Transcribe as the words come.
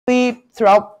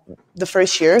throughout the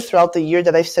first year, throughout the year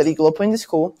that I've studied global in the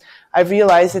school, I've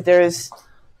realized that there is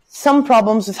some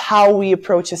problems with how we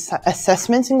approach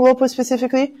assessments in global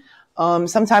specifically.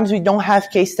 Sometimes we don't have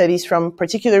case studies from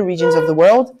particular regions of the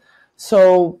world.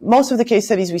 So most of the case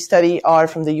studies we study are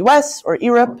from the US or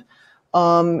Europe.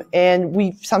 And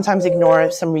we sometimes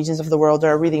ignore some regions of the world that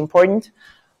are really important.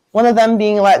 One of them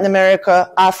being Latin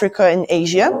America, Africa, and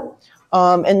Asia.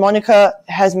 And Monica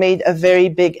has made a very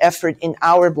big effort in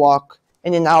our block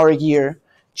and in our year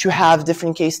to have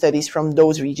different case studies from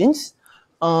those regions.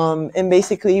 And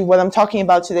basically what I'm talking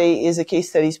about today is a case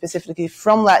study specifically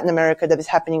from Latin America that is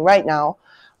happening right now.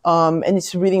 And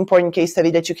it's a really important case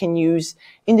study that you can use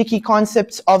in the key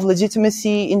concepts of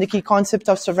legitimacy, in the key concept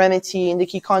of sovereignty, in the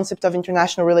key concept of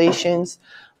international relations.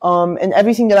 And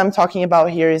everything that I'm talking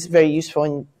about here is very useful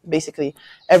in basically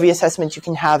every assessment you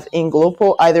can have in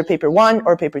global, either paper 1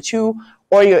 or paper 2,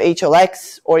 or your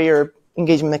HLX or your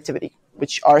engagement activity,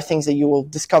 which are things that you will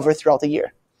discover throughout the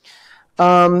year.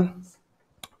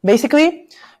 Basically,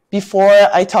 before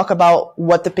I talk about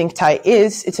what the pink tie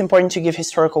is, it's important to give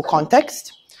historical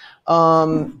context.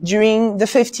 During the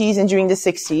 50s and during the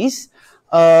 60s,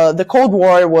 the Cold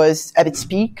War was at its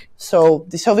peak. So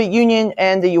the Soviet Union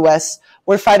and the US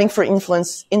were fighting for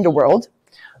influence in the world.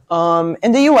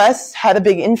 And the US had a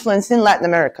big influence in Latin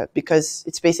America because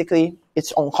it's basically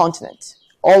its own continent.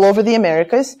 All over the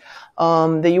Americas,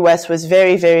 the US was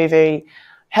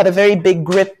had a very big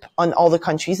grip on all the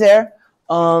countries there.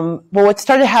 But what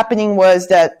started happening was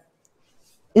that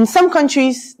in some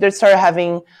countries, they started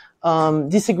having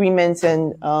disagreements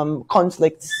and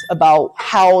conflicts about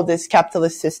how this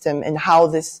capitalist system and how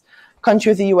this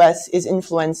country of the US is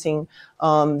influencing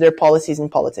their policies and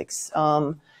politics.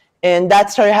 And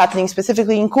that started happening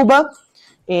specifically in Cuba.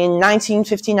 In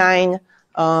 1959,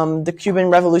 the Cuban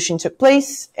Revolution took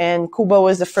place, and Cuba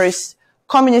was the first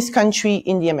communist country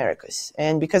in the Americas.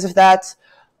 And because of that,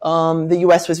 the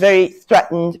US was very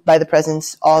threatened by the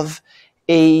presence of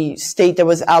a state that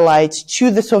was allied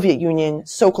to the Soviet Union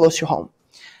so close to home.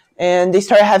 And they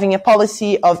started having a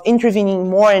policy of intervening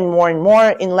more and more and more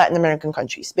in Latin American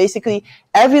countries. Basically,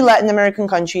 every Latin American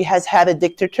country has had a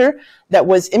dictator that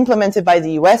was implemented by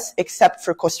the US except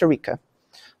for Costa Rica.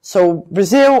 So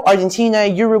Brazil, Argentina,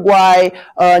 Uruguay,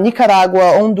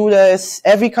 Nicaragua, Honduras,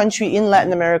 every country in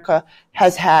Latin America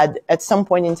has had at some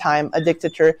point in time a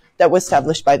dictator that was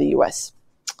established by the US.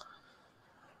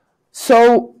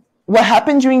 So what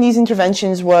happened during these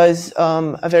interventions was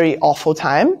a very awful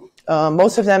time.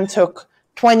 Most of them took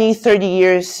 20, 30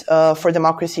 years for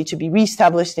democracy to be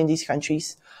reestablished in these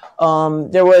countries.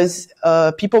 There was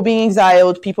people being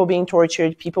exiled, people being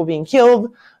tortured, people being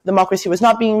killed. Democracy was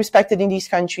not being respected in these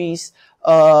countries.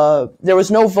 There was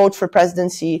no vote for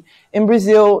presidency. In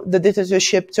Brazil, the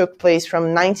dictatorship took place from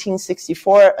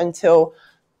 1964 until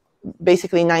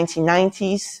basically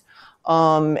 1990s.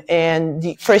 And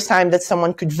the first time that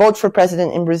someone could vote for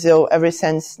president in Brazil ever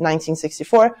since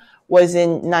 1964 was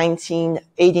in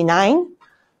 1989.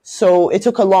 So it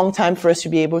took a long time for us to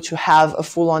be able to have a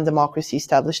full-on democracy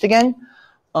established again.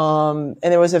 And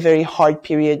there was a very hard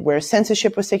period where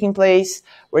censorship was taking place,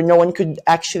 where no one could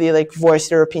actually voice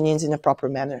their opinions in a proper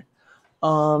manner.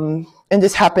 And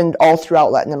this happened all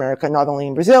throughout Latin America, not only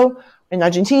in Brazil, in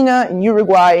Argentina, in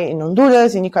Uruguay, in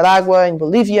Honduras, in Nicaragua, in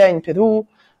Bolivia, in Peru,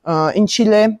 in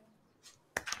Chile.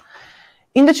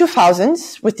 In the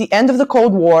 2000s, with the end of the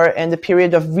Cold War and the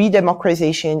period of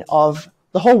re-democratization of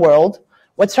the whole world,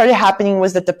 what started happening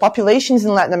was that the populations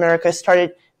in Latin America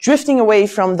started drifting away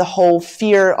from the whole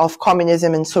fear of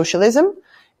communism and socialism,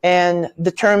 and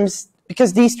the terms,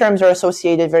 because these terms are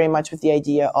associated very much with the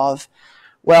idea of,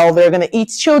 well, they're going to eat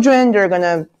children, they're going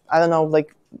to,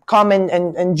 come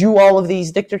and do all of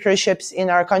these dictatorships in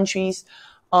our countries.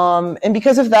 And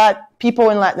because of that, people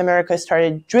in Latin America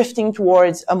started drifting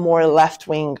towards a more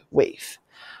left-wing wave.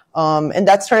 And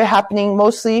that started happening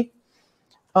mostly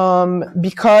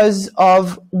because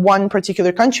of one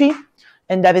particular country,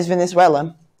 and that is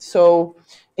Venezuela. So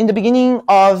in the beginning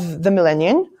of the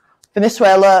millennium,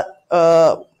 Venezuela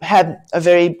had a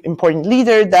very important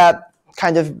leader that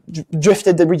kind of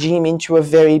drifted the regime into a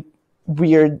very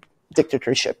weird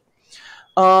dictatorship.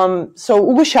 So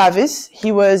Hugo Chavez,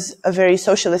 he was a very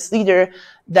socialist leader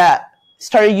that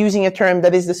started using a term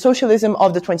that is the socialism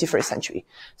of the 21st century.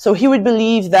 So he would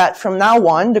believe that from now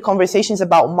on, the conversations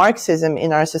about Marxism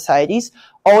in our societies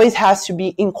always has to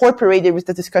be incorporated with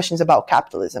the discussions about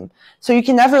capitalism. So you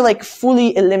can never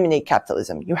fully eliminate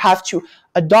capitalism. You have to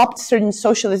adopt certain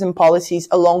socialism policies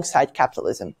alongside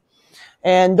capitalism.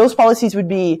 And those policies would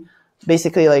be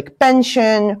basically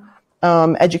pension,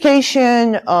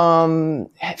 education,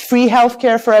 free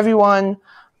healthcare for everyone,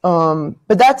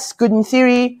 But that's good in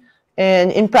theory,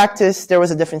 and in practice, there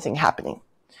was a different thing happening.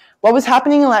 What was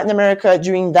happening in Latin America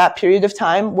during that period of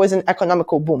time was an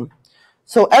economical boom.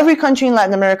 So every country in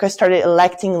Latin America started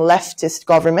electing leftist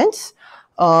governments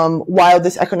while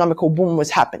this economical boom was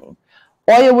happening.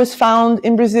 Oil was found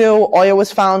in Brazil, oil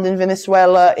was found in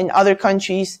Venezuela, in other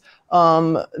countries.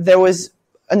 There was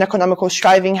an economical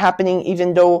striving happening,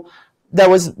 even though there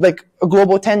was like a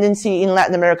global tendency in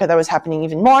Latin America that was happening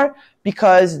even more,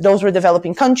 because those were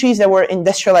developing countries that were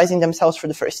industrializing themselves for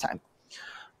the first time.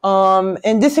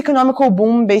 And this economical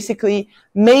boom basically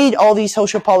made all these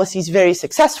social policies very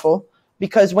successful,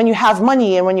 because when you have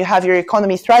money and when you have your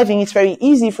economy thriving, it's very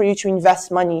easy for you to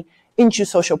invest money into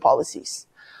social policies.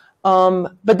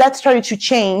 But that started to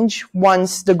change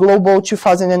once the global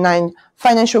 2009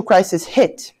 financial crisis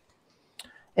hit.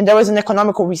 And there was an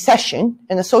economical recession,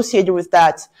 and associated with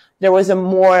that, there was a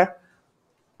more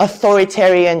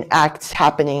authoritarian acts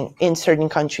happening in certain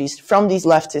countries from these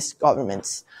leftist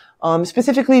governments.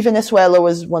 Specifically, Venezuela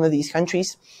was one of these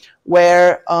countries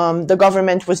where the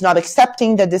government was not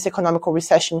accepting that this economical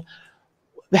recession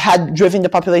had driven the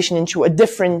population into a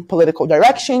different political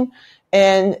direction,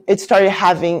 and it started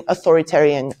having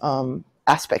authoritarian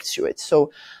aspects to it.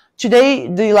 So today,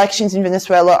 the elections in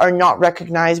Venezuela are not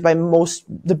recognized by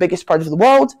the biggest part of the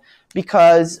world,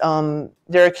 because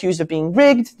they're accused of being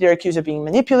rigged, they're accused of being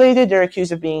manipulated, they're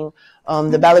accused of being,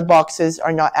 the ballot boxes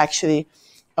are not actually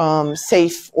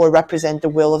safe or represent the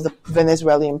will of the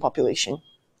Venezuelan population.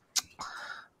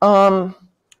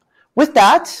 With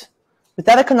that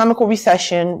economical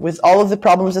recession, with all of the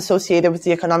problems associated with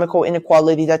the economical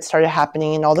inequality that started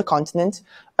happening in all the continents,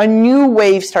 a new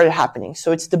wave started happening.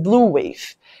 So it's the blue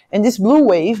wave. And this blue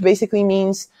wave basically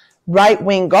means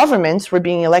right-wing governments were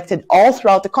being elected all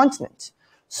throughout the continent.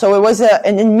 So it was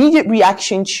an immediate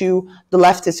reaction to the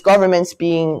leftist governments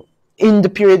being, in the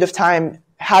period of time,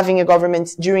 having a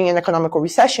government during an economical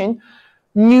recession.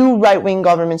 New right-wing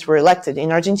governments were elected.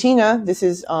 In Argentina, this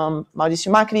is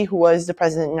Mauricio Macri, who was the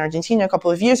president in Argentina a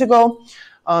couple of years ago.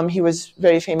 He was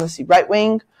very famously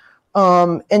right-wing.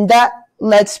 And that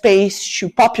led space to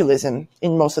populism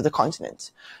in most of the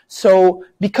continent. So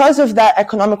because of that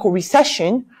economical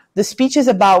recession, the speeches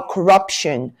about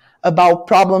corruption, about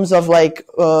problems of like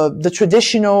the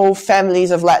traditional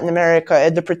families of Latin America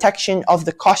and the protection of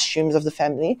the costumes of the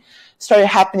family started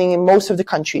happening in most of the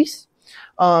countries.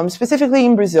 Specifically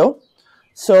in Brazil.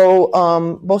 So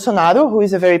Bolsonaro, who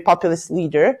is a very populist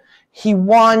leader, he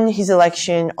won his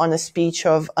election on a speech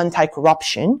of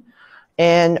anti-corruption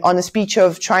and on a speech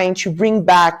of trying to bring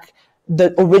back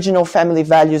the original family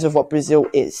values of what Brazil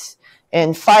is,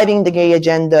 and fighting the gay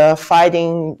agenda,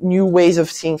 fighting new ways of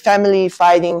seeing family,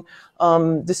 fighting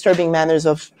disturbing manners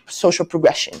of social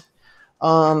progression.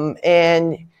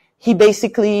 And he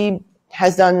basically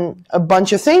has done a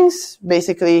bunch of things.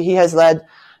 Basically, he has led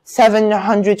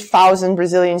 700,000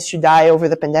 Brazilians to die over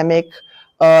the pandemic.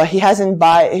 He hasn't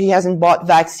bought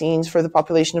vaccines for the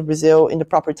population of Brazil in the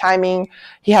proper timing.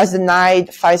 He has denied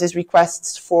Pfizer's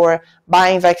requests for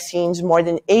buying vaccines more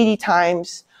than 80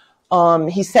 times.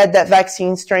 He said that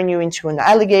vaccines turn you into an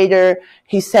alligator.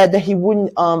 He said that he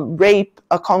wouldn't rape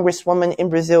a congresswoman in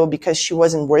Brazil because she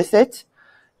wasn't worth it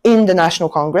in the National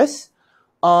Congress.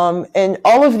 And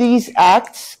all of these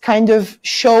acts kind of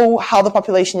show how the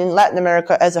population in Latin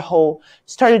America as a whole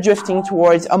started drifting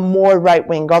towards a more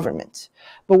right-wing government.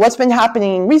 But what's been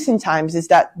happening in recent times is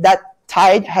that that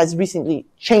tide has recently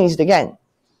changed again.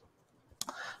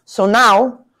 So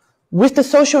now, with the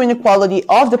social inequality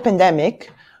of the pandemic,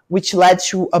 which led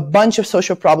to a bunch of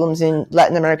social problems in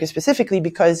Latin America specifically,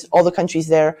 because all the countries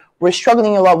there were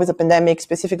struggling a lot with the pandemic.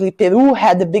 Specifically, Peru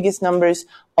had the biggest numbers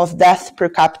of death per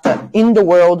capita in the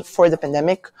world for the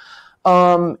pandemic.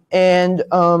 Because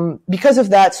of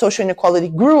that, social inequality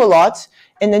grew a lot,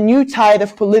 and a new tide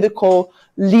of political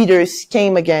leaders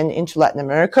came again into Latin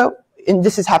America, and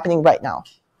this is happening right now.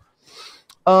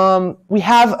 We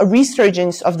have a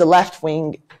resurgence of the left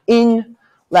wing in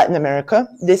Latin America.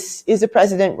 This is the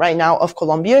president right now of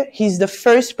Colombia. He's the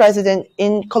first president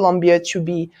in Colombia to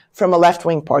be from a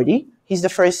left-wing party. He's the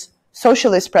first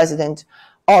socialist president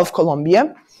of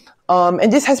Colombia.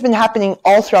 And this has been happening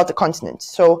all throughout the continent.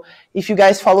 So if you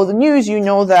guys follow the news, you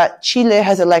know that Chile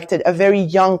has elected a very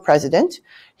young president.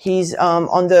 He's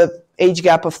on the age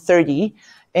gap of 30.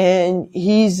 And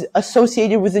he's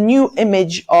associated with a new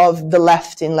image of the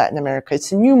left in Latin America.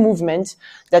 It's a new movement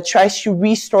that tries to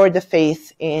restore the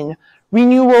faith in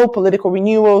renewal, political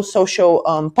renewal, social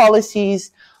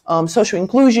policies, social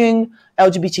inclusion,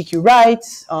 LGBTQ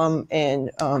rights, and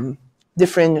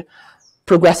different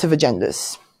progressive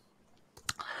agendas.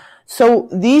 So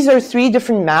these are 3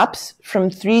 different maps from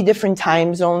 3 different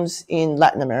time zones in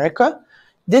Latin America.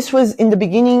 This was in the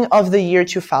beginning of the year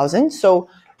 2000. So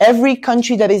every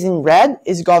country that is in red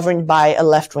is governed by a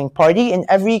left-wing party, and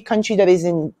every country that is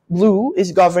in blue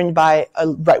is governed by a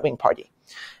right-wing party.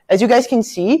 As you guys can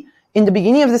see, in the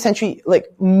beginning of the century, like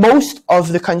most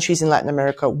of the countries in Latin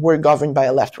America were governed by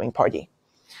a left-wing party.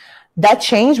 That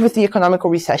changed with the economical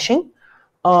recession.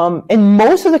 And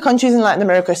most of the countries in Latin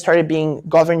America started being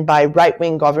governed by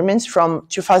right-wing governments from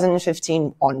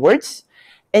 2015 onwards.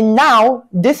 And now,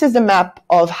 this is the map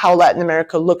of how Latin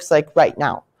America looks like right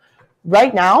now.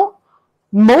 Right now,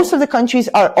 most of the countries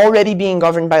are already being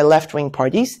governed by left-wing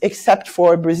parties, except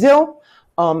for Brazil,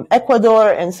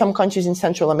 Ecuador, and some countries in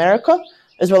Central America,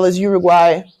 as well as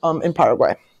Uruguay and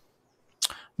Paraguay.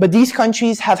 But these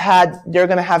countries they're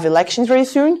going to have elections very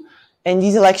soon, and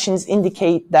these elections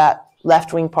indicate that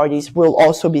left-wing parties will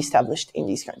also be established in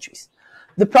these countries.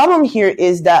 The problem here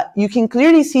is that you can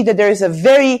clearly see that there is a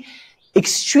very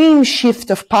extreme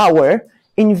shift of power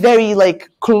in very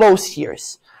close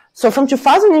years. So from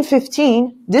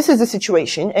 2015, this is the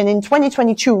situation, and in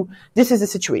 2022, this is the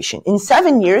situation. In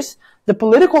 7 years, the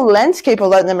political landscape of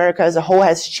Latin America as a whole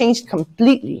has changed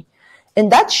completely.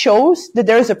 And that shows that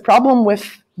there is a problem with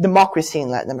democracy in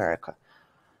Latin America.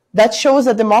 That shows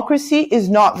that democracy is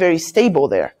not very stable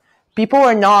there. People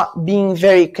are not being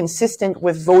very consistent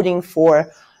with voting for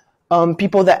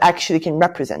people that actually can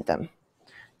represent them.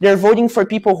 They're voting for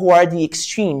people who are the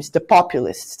extremes, the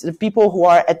populists, the people who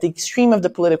are at the extreme of the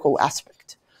political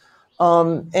aspect.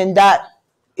 And that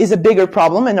is a bigger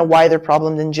problem and a wider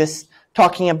problem than just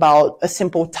talking about a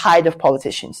simple tide of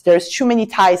politicians. There's too many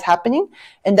ties happening,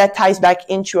 and that ties back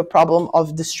into a problem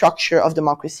of the structure of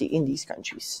democracy in these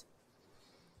countries.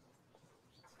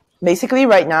 Basically,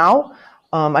 right now,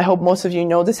 I hope most of you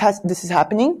know this is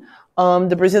happening.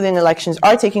 The Brazilian elections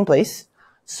are taking place.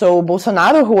 So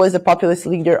Bolsonaro, who was the populist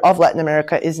leader of Latin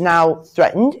America, is now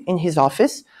threatened in his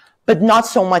office, but not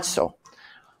so much so.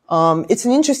 It's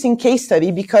an interesting case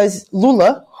study because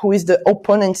Lula, who is the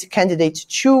opponent candidate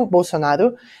to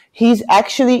Bolsonaro, he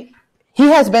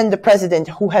has been the president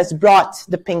who has brought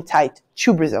the pink tide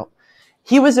to Brazil.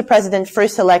 He was the president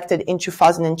first elected in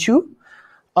 2002.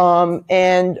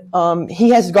 He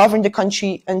has governed the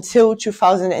country until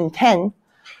 2010.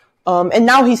 And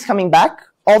now he's coming back.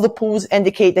 All the polls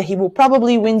indicate that he will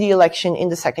probably win the election in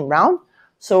the second round.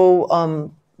 So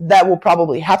that will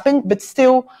probably happen. But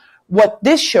still, what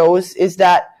this shows is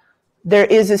that there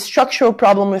is a structural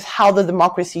problem with how the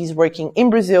democracy is working in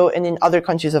Brazil and in other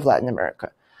countries of Latin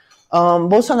America.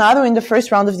 Bolsonaro, in the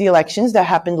first round of the elections that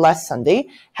happened last Sunday,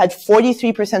 had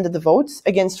 43% of the votes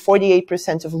against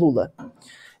 48% of Lula.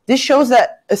 This shows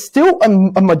that still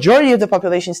a majority of the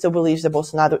population still believes that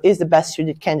Bolsonaro is the best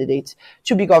suited candidate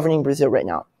to be governing Brazil right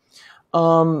now.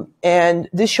 And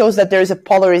this shows that there is a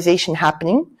polarization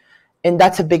happening, and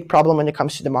that's a big problem when it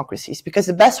comes to democracies, because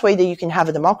the best way that you can have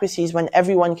a democracy is when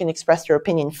everyone can express their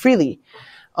opinion freely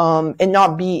and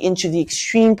not be into the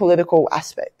extreme political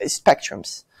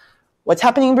spectrums. What's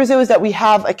happening in Brazil is that we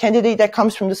have a candidate that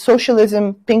comes from the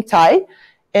socialism pink tie,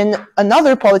 and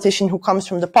another politician who comes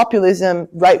from the populism,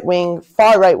 right-wing,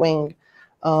 far right-wing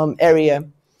area.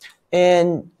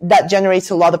 And that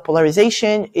generates a lot of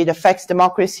polarization. It affects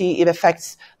democracy. It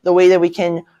affects the way that we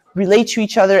can relate to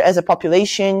each other as a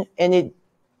population. And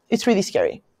it's really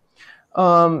scary.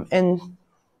 And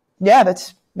yeah,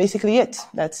 that's basically it.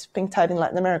 That's pink tide in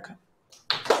Latin America.